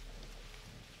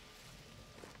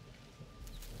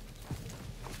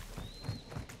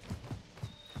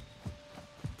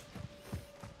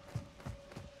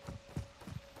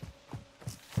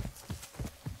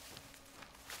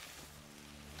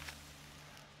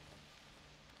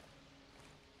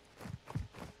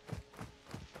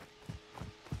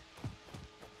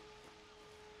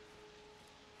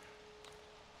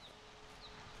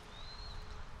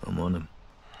 I'm on him.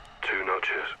 2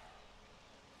 notches.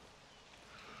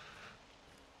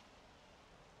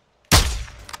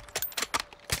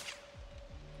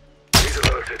 He's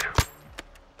alerted.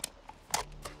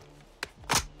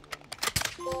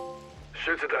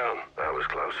 Shoot it down. That was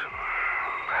close.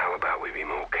 How about we be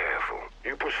more careful?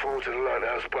 You push forward to the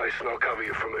lighthouse base and I'll cover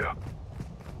you from here.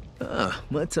 Ah,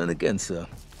 my turn again, sir.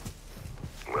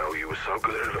 Well, you were so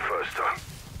good at it the first time.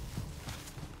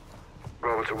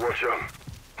 Robert to watch up.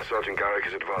 Sergeant Garrick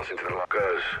is advancing to the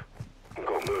lockers. We've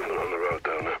got movement on the road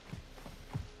down there.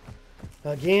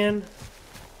 Again?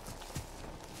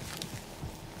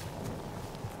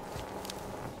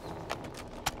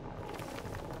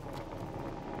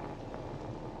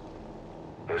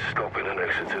 They're stopping and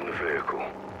exiting the vehicle.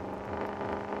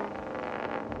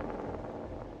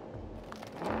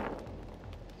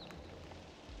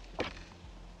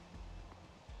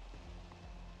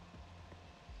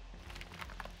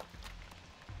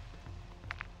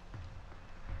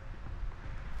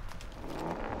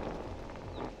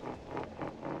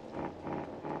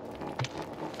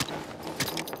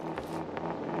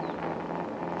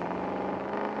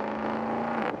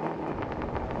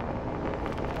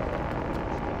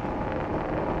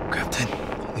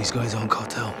 Captain, these guys aren't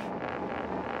cartel.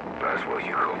 That's what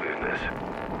you copying this.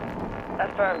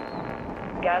 Affirm.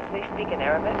 Gasly speak in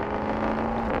Arabic?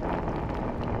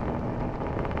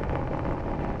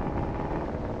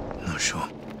 Not sure.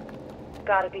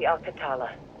 Gotta be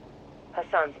Al-Qatala.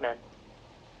 Hassan's men.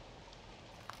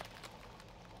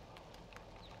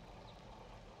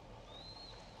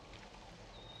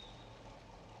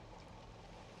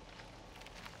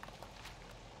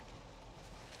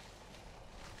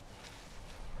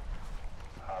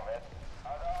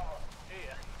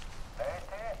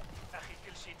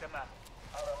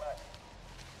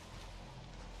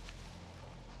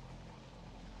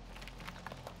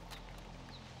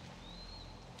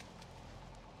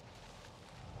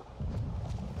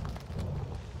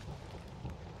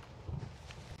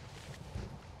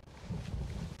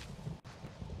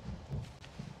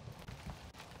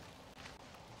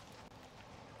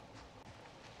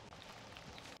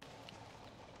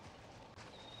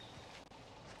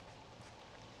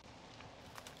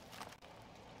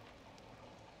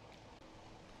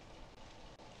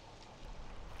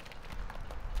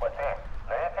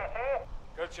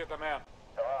 Good تمام.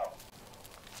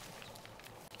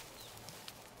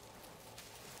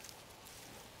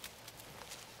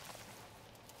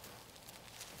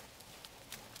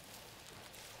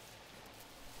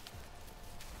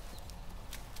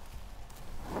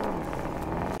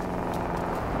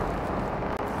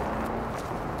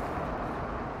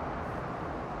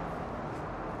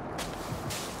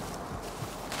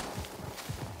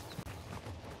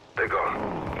 They're gone.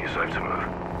 You're safe to move.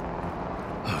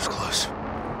 That was close.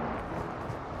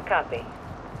 Copy.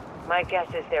 My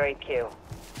guess is they're AQ.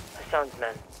 Hassan's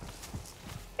men.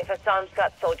 If Hassan's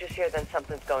got soldiers here, then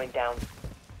something's going down.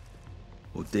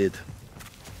 Or did.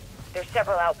 There's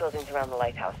several outbuildings around the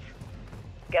lighthouse.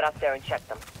 Get up there and check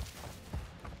them.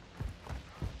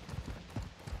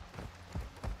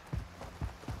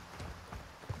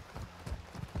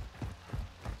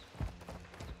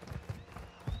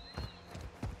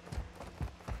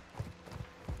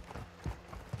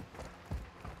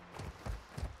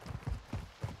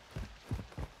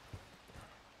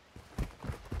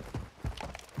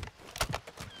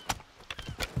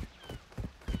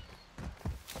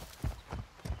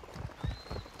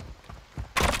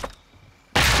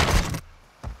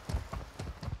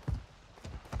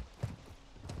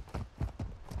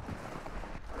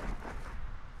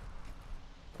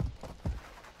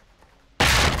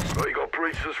 Well, you got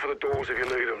breaches for the doors if you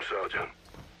need them, Sergeant.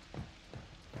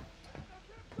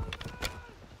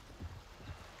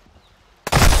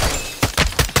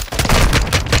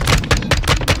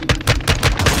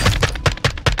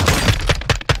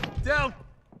 Down!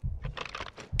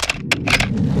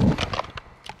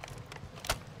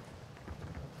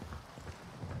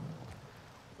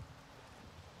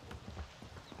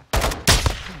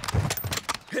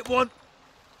 Hit one!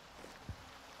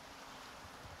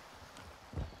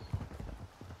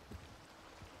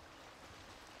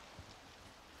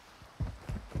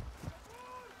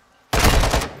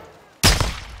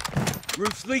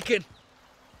 Roof's leaking.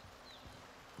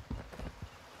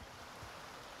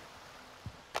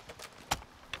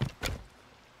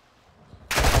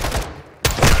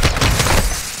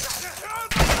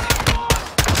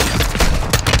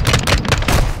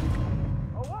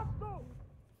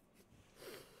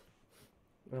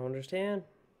 I don't understand.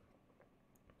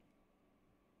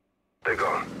 They're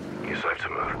gone. You're safe to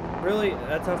move. Really?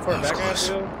 That's how far back I have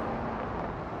to go?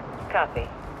 Copy.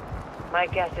 My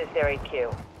guess is they're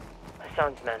AQ.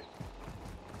 Hassan's men.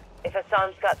 If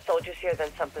Hassan's got soldiers here, then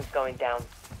something's going down.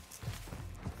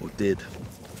 Or did.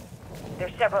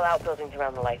 There's several outbuildings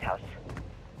around the lighthouse.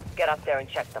 Get up there and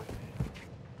check them.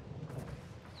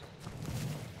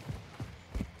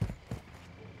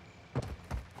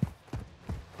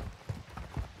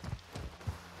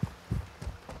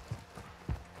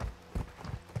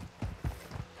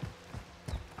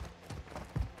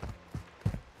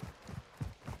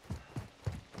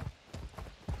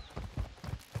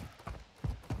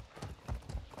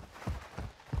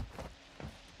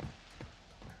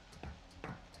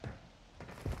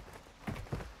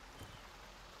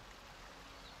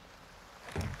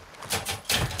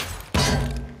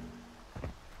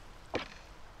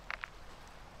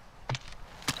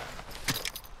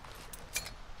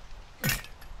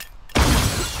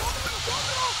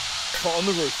 Spot on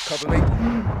the roof, cover me.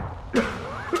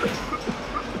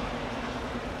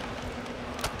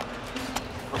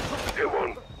 Hit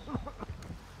one.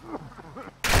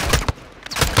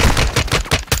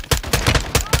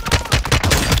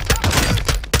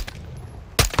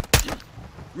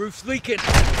 Roof's leaking.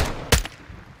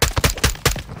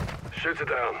 Shoot it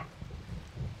down.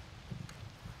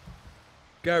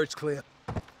 Garage clear.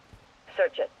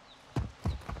 Search it.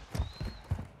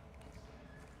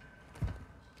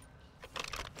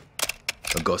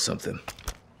 I got something.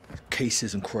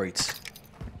 Cases and crates.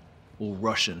 All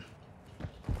Russian.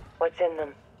 What's in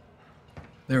them?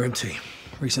 They're empty.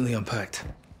 Recently unpacked.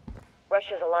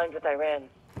 Russia's aligned with Iran.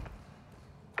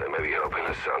 They may be helping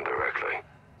Hassan directly.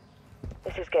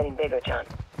 This is getting bigger, John.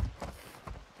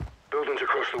 Buildings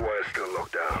across the way are still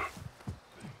locked down.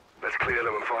 Let's clear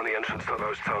them and find the entrance to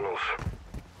those tunnels.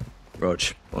 Rog,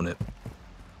 on it.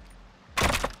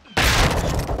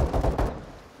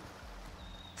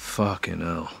 Fucking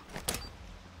hell.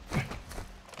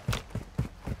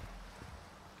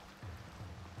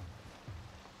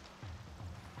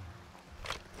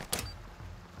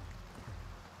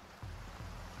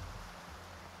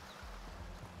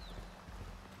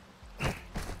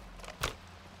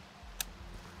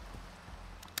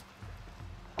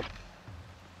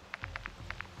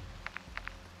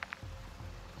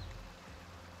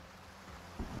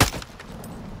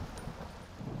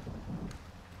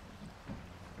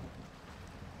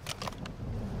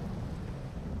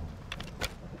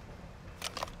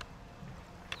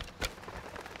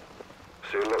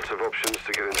 Seeing lots of options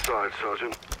to get inside,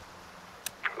 Sergeant.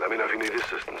 Let me know if you need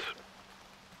assistance.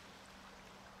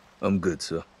 I'm good,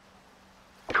 sir.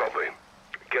 Copy.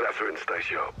 Get after it and stay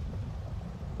sharp.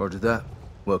 Roger that.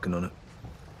 Working on it.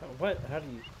 What? How do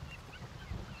you...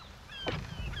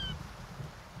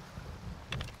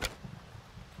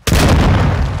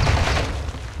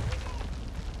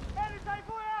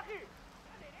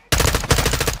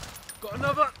 Got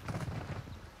another.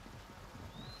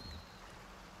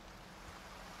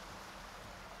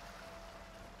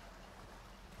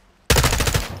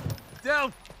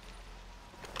 Down!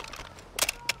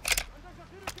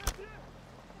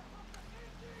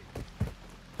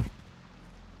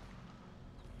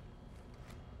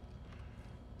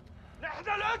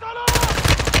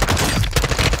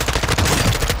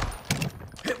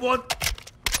 Hit one!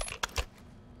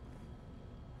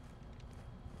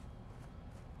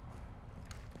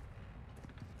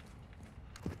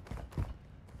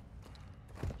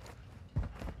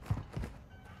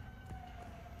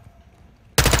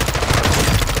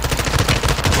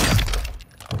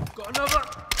 Got another!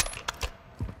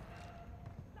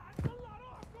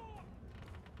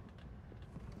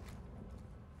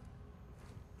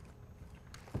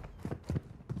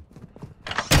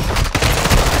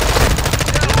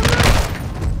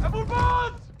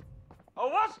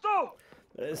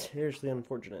 That is seriously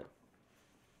unfortunate.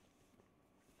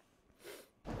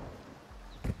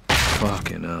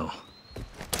 Fucking hell.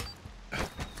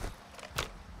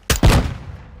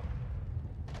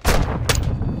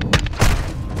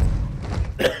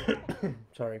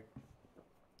 Sorry.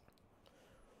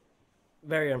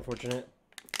 Very unfortunate.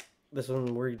 This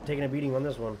one, we're taking a beating on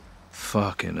this one.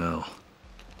 Fucking hell.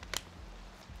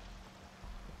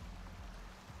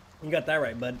 You got that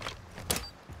right, bud.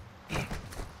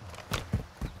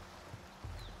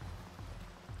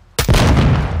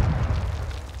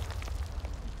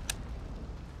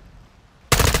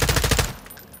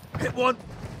 Hit one!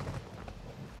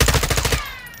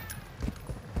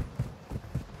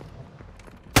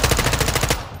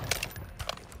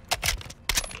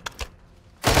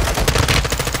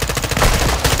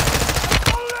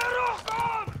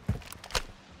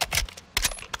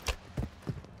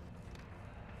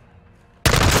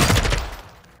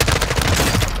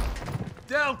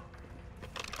 Down!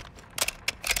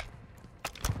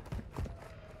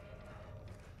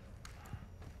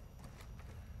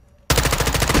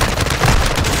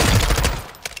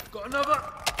 Got another!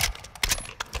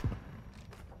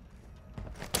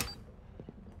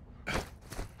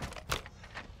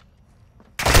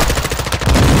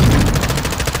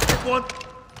 Hit one!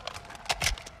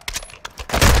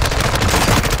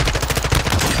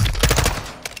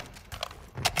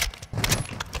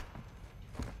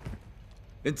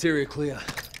 Interior clear.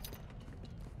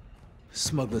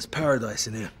 Smuggler's paradise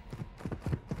in here.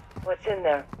 What's in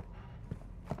there?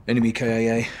 Enemy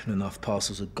KIA and enough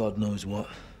parcels of God knows what.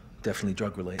 Definitely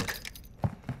drug related.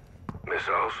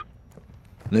 Missiles?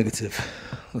 Negative.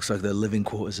 Looks like they're living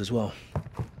quarters as well.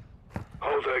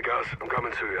 Hold there, guys. I'm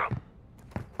coming to you.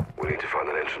 We need to find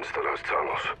an entrance to those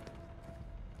tunnels.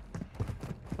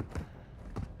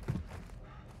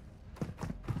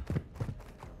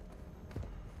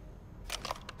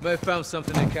 May have found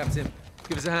something there, Captain.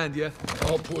 Give us a hand, yeah?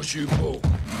 I'll push you, Paul.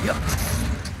 Yep.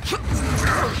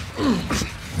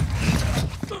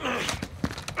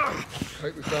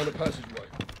 Kate, we found a passageway.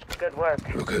 Good work.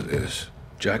 Look at this.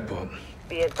 Jackpot.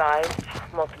 Be advised,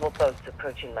 multiple boats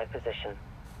approaching my position.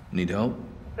 Need help?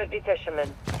 Could be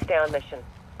fishermen. Stay on mission.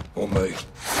 On me.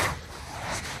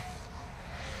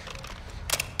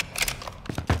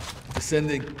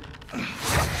 Descending.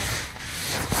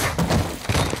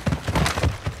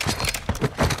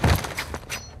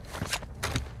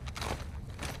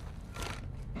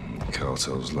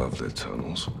 Cartels love their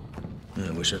tunnels.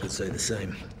 I wish I could say the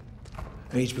same.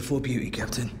 Age before beauty,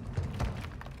 Captain.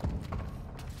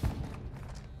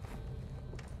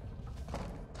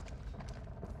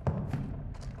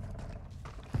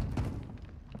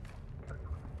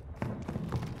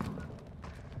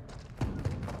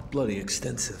 Bloody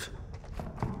extensive.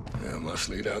 Yeah, must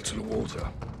lead out to the water.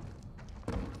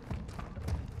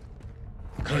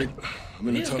 Kate, I'm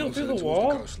in the Just go tunnels through heading the towards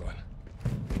wall? the coastline.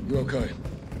 You okay?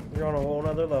 You're on a whole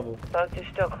nother level. Boats are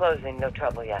still closing. No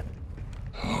trouble yet.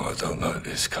 Oh, I don't like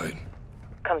this, Kate.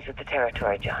 Comes with the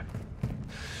territory, John.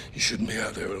 You shouldn't be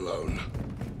out there alone.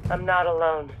 I'm not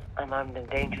alone. I'm armed and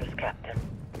dangerous, Captain.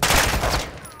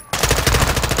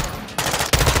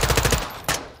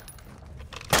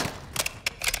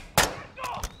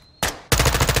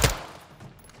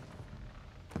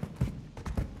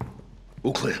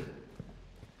 All clear.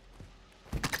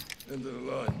 End of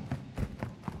the line.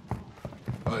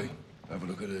 Hey, have a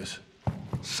look at this.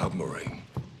 Submarine.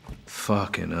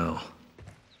 Fucking hell.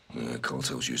 Yeah,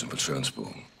 cartels use them for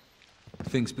transport.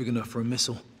 Thing's big enough for a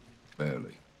missile.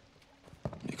 Barely.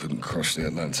 You couldn't cross the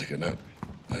Atlantic in that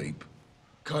heap.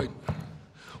 Kate,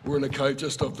 we're in a cave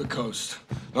just off the coast.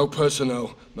 No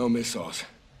personnel, no missiles.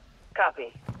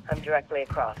 Copy. I'm directly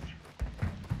across.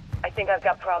 I think I've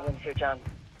got problems here, John.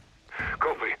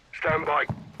 Copy. Stand by.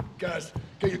 Gaz,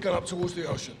 get your gun up towards the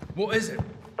ocean. What is it?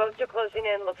 Boats are closing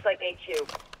in. Looks like HQ.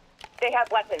 They have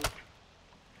weapons.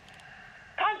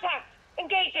 Contact!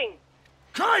 Engaging!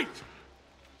 Kate!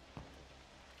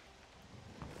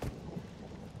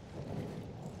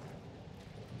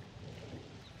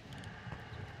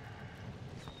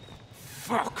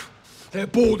 Fuck! They're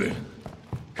boarded.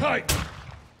 Kate!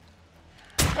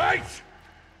 Kate!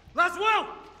 Laswell!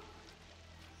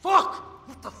 Fuck!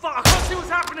 What the fuck? I can't see what's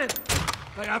happening!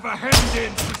 They have a hand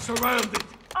in, she's surrounded.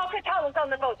 All Catalans on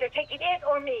the boat. They're taking it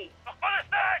or me.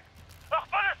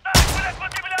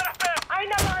 I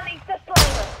know Lonnie, the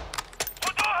slower.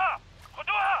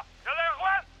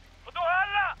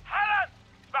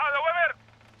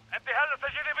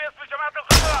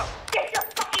 Get your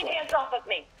fucking hands off of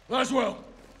me! Laswell!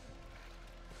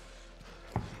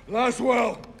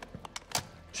 Laswell!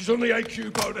 She's on the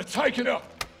AQ boat. They're taking her.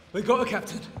 We got her,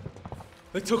 Captain.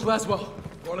 They took Laswell.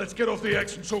 Well, let's get off the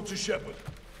X and talk to Shepard.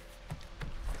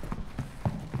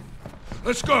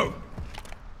 Let's go!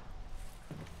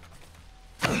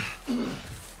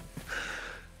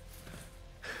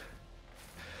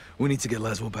 We need to get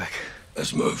Laswell back.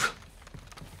 Let's move.